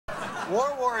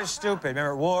War is stupid.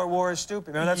 Remember, war is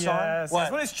stupid. Remember that song? Yes.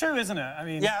 Well, it's true, isn't it? I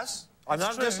mean... Yes. I'm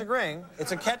not disagreeing.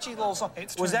 It's a catchy little song.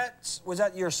 It's true. Was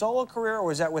that your solo career, or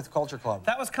was that with Culture Club?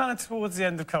 That was kind of towards the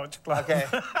end of Culture Club. Okay.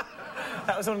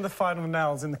 That was one of the final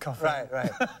nails in the coffin.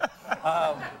 Right.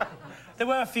 There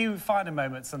were a few finer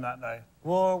moments than that, though.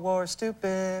 War,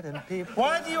 stupid, and people...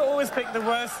 Why do you always pick the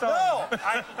worst song?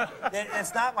 No!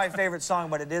 It's not my favorite song,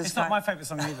 but it is... It's not my favourite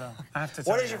song either, I have to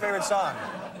tell you. What is your favourite song?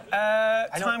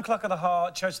 Time Clock of the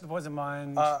Heart, Church of the Poison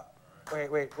Mind.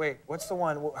 Wait. What's the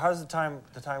one? How's the time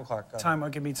clock go? Time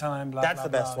Won't Give Me Time, blah, That's blah, the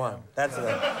best blah, one. Yeah. That's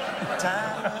the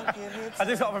Time Won't Give Me Time. I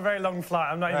just got off a very long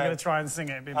flight. I'm not even going to try and sing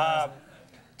it. It'd be amazing.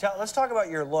 Let's talk about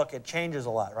your look. It changes a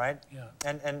lot, right? Yeah.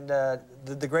 And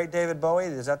the great David Bowie,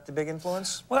 is that the big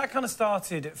influence? Well, that kind of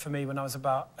started for me when I was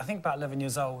about 11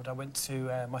 years old. I went to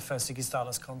my first Ziggy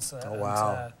Stardust concert. Oh,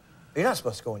 wow. And, you're not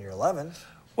supposed to go when you're 11.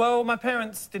 Well, my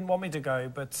parents didn't want me to go,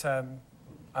 but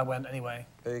I went anyway.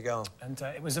 There you go. And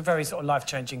it was a very sort of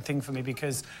life-changing thing for me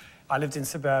because I lived in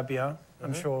suburbia.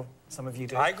 I'm sure some of you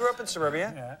did. I grew up in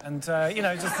suburbia. Yeah, and, you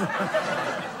know, just...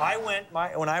 I went,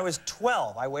 when I was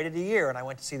 12, I waited a year and I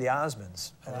went to see the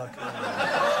Osmonds. And look,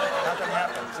 nothing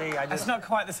happened. See, It's not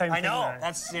quite the same thing, I know, though.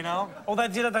 that's, you know... Although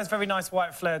they did have those very nice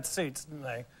white flared suits, didn't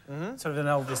they? Sort of an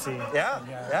Elvis-y.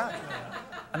 Yeah.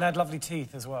 And they had lovely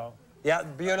teeth as well. Yeah,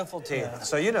 beautiful teeth. Yeah.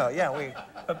 So, you know, yeah,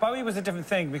 But Bowie was a different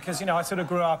thing because, you know, I sort of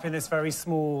grew up in this very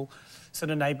small sort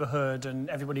of neighbourhood and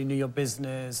everybody knew your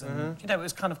business and, you know, it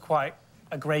was kind of quite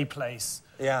a grey place.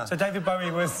 Yeah. So David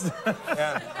Bowie was...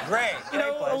 Yeah, great. You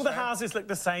know, place, all the right? houses looked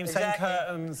the same, same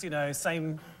curtains, you know,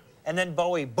 same... And then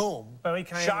Bowie, boom, Bowie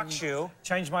came shocks you.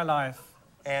 Changed my life.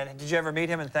 And did you ever meet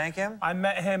him and thank him? I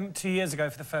met him 2 years ago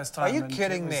for the first time. Are you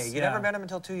kidding me? You never met him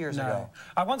until 2 years ago?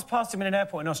 I once passed him in an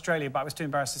airport in Australia, but I was too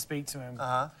embarrassed to speak to him.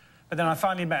 But then I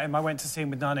finally met him. I went to see him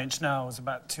with 9 Inch Nails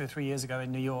about 2 or 3 years ago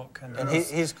in New York. And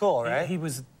he's cool, right? He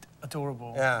was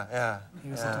adorable. Yeah. He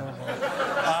was adorable.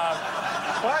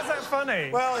 Why is that funny?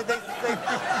 Well, they think.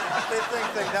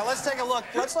 Now, let's take a look.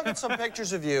 Let's look at some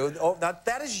pictures of you. Oh,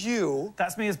 that is you.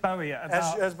 That's me as Bowie.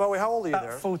 As Bowie, how old are you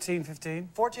there? 14, 15.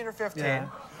 14 or 15. Yeah.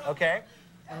 Okay.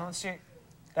 And let's see.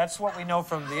 That's what we know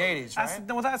from the 80s, right?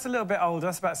 Well, that's a little bit older.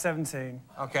 That's about 17.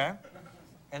 Okay.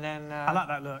 And then... I like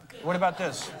that look. What about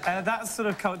this? That's sort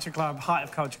of Culture Club, height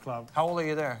of Culture Club. How old are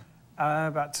you there?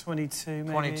 About 22,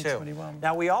 maybe 22. 21.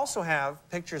 Now, we also have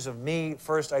pictures of me,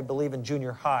 first, I believe, in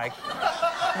junior high.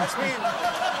 That's me.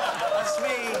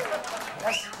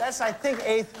 That's, I think,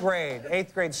 8th grade.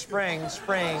 8th grade spring.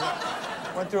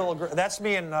 Went through a little... That's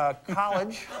me in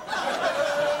college,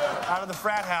 out of the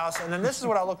frat house. And then this is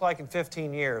what I look like in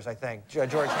 15 years, I think.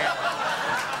 George Hamilton.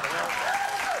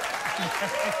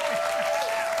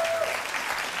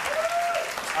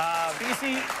 But you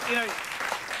see, you know,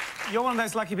 you're one of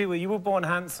those lucky people. You were born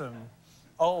handsome.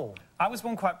 Oh. I was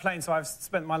born quite plain, so I've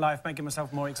spent my life making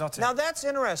myself more exotic. Now, that's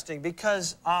interesting,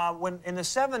 because when in the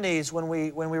 70s, when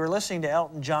we were listening to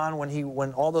Elton John,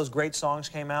 when all those great songs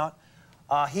came out,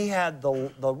 he had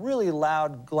the really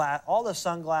loud all the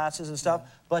sunglasses and stuff,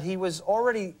 but he was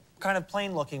already kind of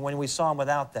plain-looking when we saw him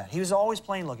without that. He was always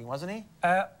plain-looking, wasn't he?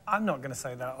 I'm not going to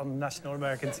say that on national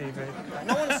American TV.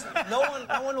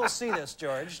 No one will see this,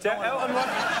 George.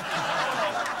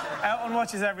 Elton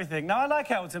watches everything. No, I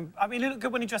like Elton. I mean, he looked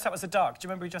good when he dressed up as a duck. Do you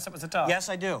remember he dressed up as a duck? Yes,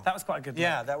 I do. That was quite a good look.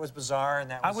 Yeah, that was bizarre, and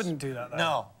that was... I wouldn't do that, though.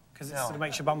 No. Because it sort of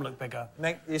makes your bum look bigger.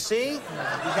 You see? You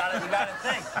got to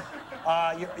think.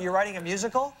 You're writing a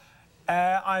musical?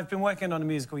 I've been working on a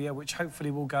musical, yeah, which hopefully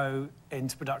will go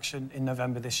into production in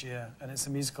November this year. And it's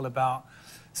a musical about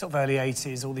sort of early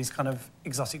 80s, all these kind of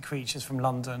exotic creatures from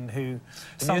London who...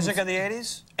 The music of the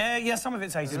 80s? Yeah, some of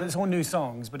it's 80s, but it's all new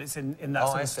songs, but it's in that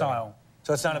sort of style.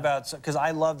 So it's not about... Because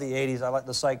I love the 80s. I like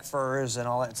the Psych Furs and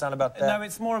all that. It's not about that? No,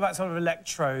 it's more about sort of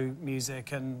electro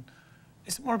music, and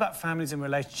it's more about families and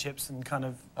relationships and kind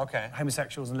of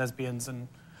homosexuals and lesbians and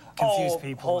confused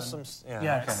people. Wholesome...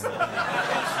 Yeah, it's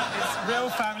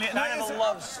real family... Kind of a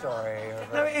love story.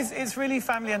 No, it's really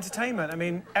family entertainment. I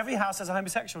mean, every house has a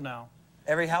homosexual now.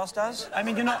 Every house does? I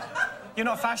mean, you're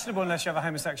not fashionable unless you have a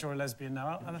homosexual or a lesbian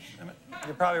now.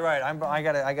 You're probably right. I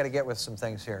gotta get with some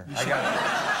things here.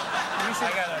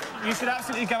 You should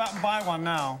absolutely go out and buy one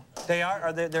now. They are?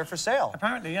 Are they? They're for sale?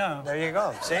 Apparently, yeah. There you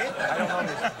go. See? I don't know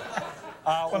these.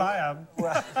 Well, I am.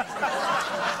 I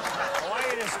want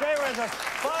you to stay with us.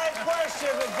 5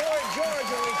 questions with Boy George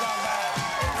when we come back.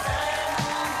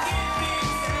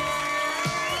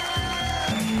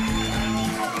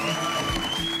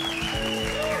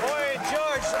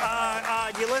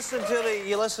 You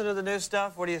listen to the new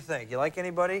stuff? What do you think? You like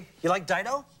anybody? You like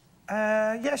Dido?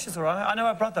 Yeah, she's all right. I know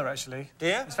her brother, actually. Do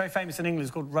you? He's very famous in England.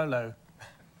 He's called Rolo.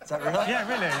 Is that really? Yeah,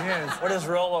 really, he is. What does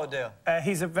Rolo do?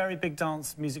 He's a very big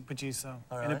dance music producer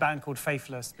in a band called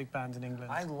Faithless, big band in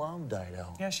England. I love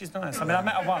Dido. Yeah, she's nice. I mean, I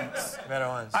met her once. You met her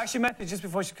once? I actually met her just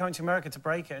before she came to America to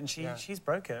break it, and she's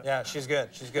broke it. Yeah, she's good.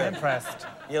 She's good. I'm impressed.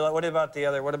 What about the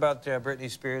other? What about Britney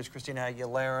Spears, Christina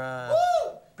Aguilera?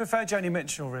 Woo! Prefer Joni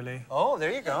Mitchell, really. Oh,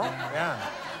 there you go. Yeah.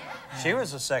 She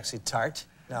was a sexy tart.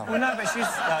 No. Well, no, but she's...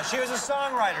 No, she was a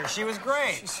songwriter. She was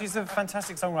great. She's a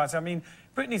fantastic songwriter. I mean,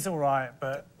 Britney's all right,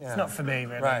 but it's not for me,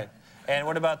 really. Right. And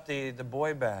what about the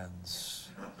boy bands?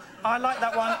 I like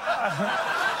that one.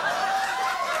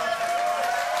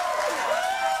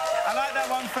 I like that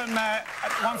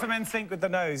one from NSYNC with the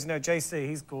nose. You know, JC.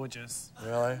 He's gorgeous.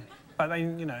 Really? But I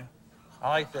mean, you know.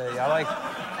 I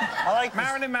like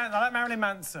Marilyn Manson. I like Marilyn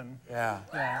Manson. Yeah.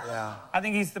 I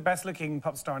think he's the best-looking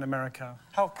pop star in America.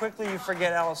 How quickly you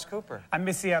forget Alice Cooper. And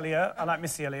Missy Elliott. I like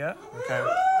Missy Elliott. Okay.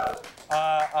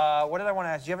 What did I want to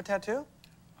ask? Do you have a tattoo?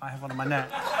 I have one on my neck.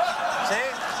 See?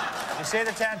 You see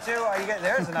the tattoo? Oh,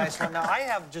 there's a nice one. Now, I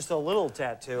have just a little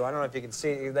tattoo. I don't know if you can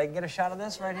see it. They can get a shot of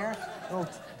this right here?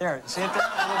 There. See it there?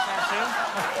 A little tattoo?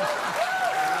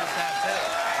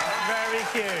 Very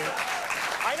cute.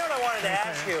 I know what I wanted to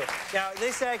ask you. Now,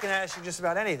 they say I can ask you just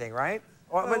about anything, right?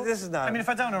 Well, but this is not... I mean, if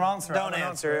I don't answer it, don't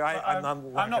answer it.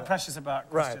 I'm not precious about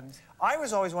questions. Right. I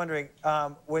was always wondering,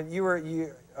 when you were...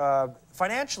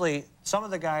 financially, some of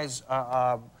the guys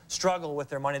struggle with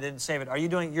their money. They didn't save it.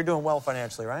 You're doing well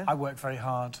financially, right? I work very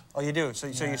hard. Oh, you do? So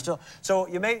you still... So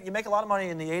you make a lot of money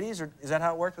in the 80s, or is that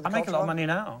how it worked with the I make a lot of money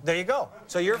now. There you go.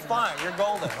 So you're fine. You're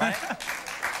golden, right?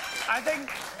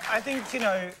 I think, you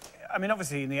know... I mean,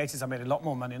 obviously, in the 80s, I made a lot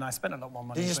more money, and I spent a lot more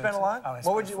money. Did you spend a lot? Oh,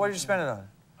 what did you spend it on?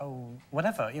 Oh,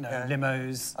 whatever, you know,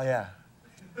 limos. Oh, yeah.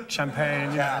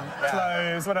 Champagne,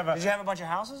 clothes, whatever. Did you have a bunch of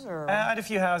houses, or...? I had a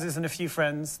few houses and a few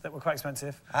friends that were quite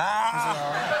expensive.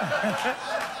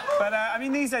 But, I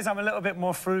mean, these days I'm a little bit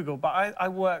more frugal, but I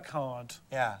work hard.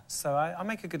 Yeah. So I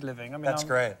make a good living. I mean, that's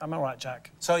great. I'm all right,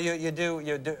 Jack. So you do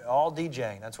all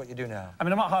DJing. That's what you do now. I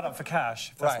mean, I'm not hard up for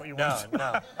cash, if that's what you want.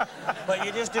 No. But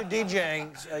you just do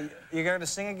DJing. You're going to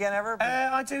sing again ever?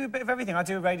 I do a bit of everything. I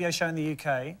do a radio show in the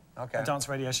UK. Okay. A dance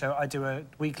radio show. I do a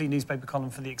weekly newspaper column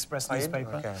for the Express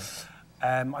newspaper. Okay.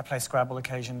 I play Scrabble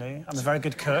occasionally. I'm a very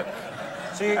good cook.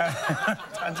 So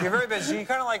you're very busy. So you're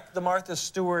kind of like the Martha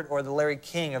Stewart or the Larry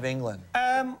King of England.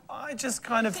 I just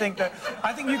kind of think that...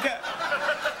 I think you get...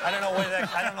 I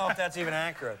don't know if that's even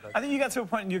accurate. But... I think you get to a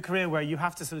point in your career where you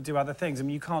have to sort of do other things. I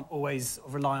mean, you can't always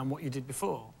rely on what you did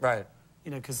before. Right.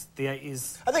 You know, because the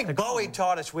 80s... I think Bowie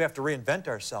taught us we have to reinvent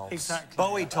ourselves. Exactly.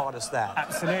 Bowie taught us that.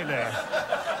 Absolutely.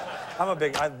 I'm a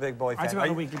big Bowie fan. I do it on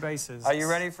a weekly basis. Are you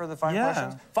ready for the 5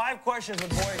 questions? 5 questions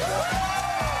with Bowie.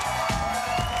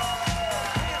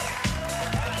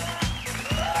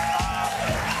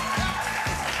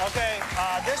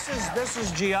 This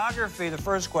is geography, the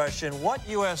first question. What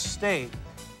U.S. state,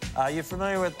 you're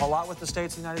familiar with a lot with the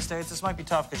states of the United States? This might be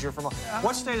tough because you're from...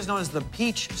 What state is known as the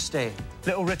Peach State?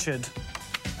 Little Richard.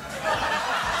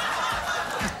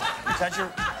 Is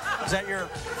that your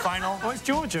final? Well, it's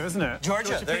Georgia, isn't it?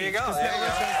 Georgia, there you go.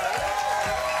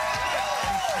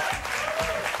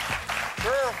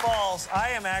 True or false, I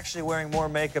am actually wearing more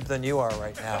makeup than you are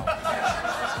right now.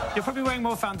 You're probably wearing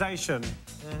more foundation.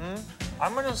 Mm-hmm.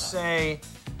 I'm going to say...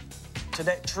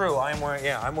 Today, true, I'm wearing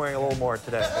a little more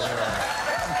today. All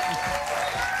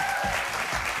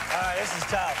right, this is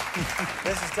tough.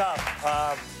 This is tough.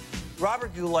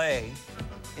 Robert Goulet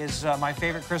is my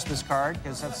favorite Christmas card,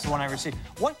 because that's the one I received.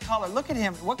 What color, look at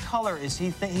him, what color is he,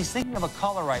 he's thinking of a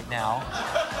color right now.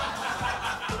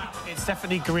 It's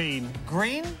definitely green.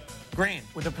 Green? Green.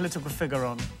 With a political figure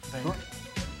on, I think.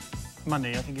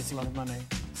 Money, I think it's a lot of money.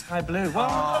 Sky blue. What?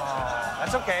 Oh,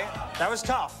 that's okay. That was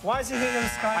tough. Why is he thinking of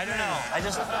sky blue? I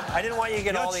don't know. I didn't want you to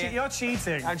get all the... You're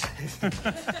cheating. I'm cheating.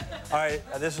 All right,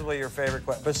 this is what your favorite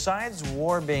question. Besides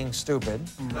war being stupid,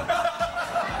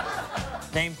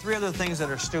 name 3 other things that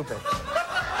are stupid.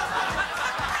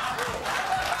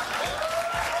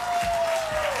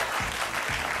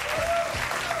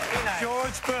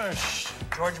 George Bush.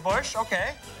 George Bush,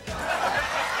 okay.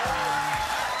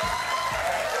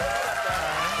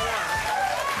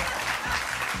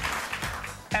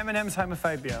 Eminem's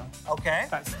homophobia. Okay.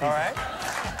 That's all right.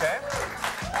 Okay.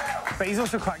 But he's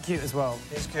also quite cute as well.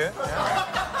 He's cute.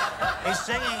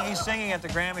 Yeah. He's singing at the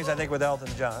Grammys, I think, with Elton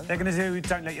John. They're going to do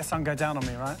 "Don't Let Your Sun Go Down on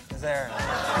Me," right? Is there?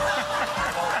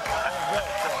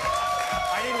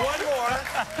 I need one more.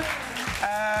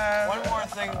 One more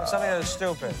thing, something that is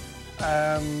stupid.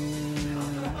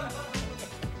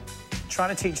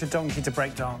 Trying to teach a donkey to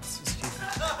break dance is stupid.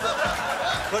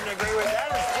 Couldn't agree with that.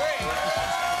 It's great.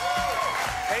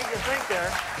 Made you think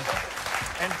there.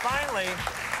 And finally,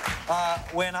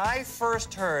 when I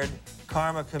first heard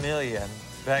Karma Chameleon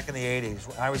back in the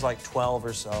 80s, I was like 12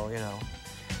 or so, you know.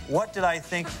 What did I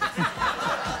think? Did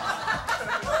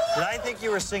I think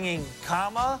you were singing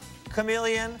Comma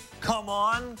Chameleon, Come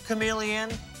On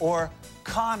Chameleon, or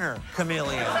Connor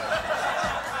Chameleon?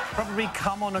 Probably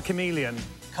Come On a Chameleon.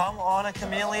 Come On a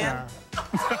Chameleon? Yeah.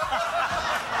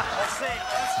 Let's see.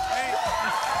 Hey.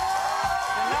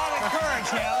 Do not encourage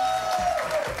him.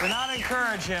 Do not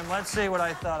encourage him. Let's see what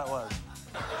I thought it was.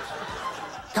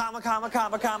 Comma, comma,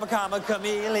 comma, comma, comma,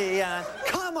 chameleon.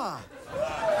 Comma.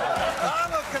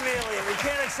 I'm a chameleon. We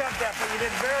can't accept that, but you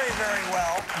did very, very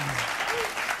well.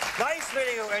 Nice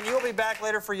meeting you, and you'll be back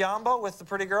later for Yamba with the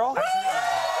pretty girl? Boy,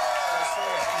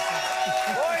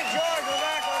 George, we're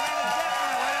back with Amanda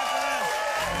Detmer right after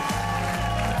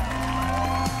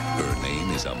this. Her name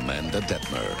is Amanda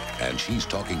Detmer, and she's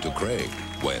talking to Craig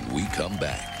when we come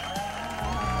back.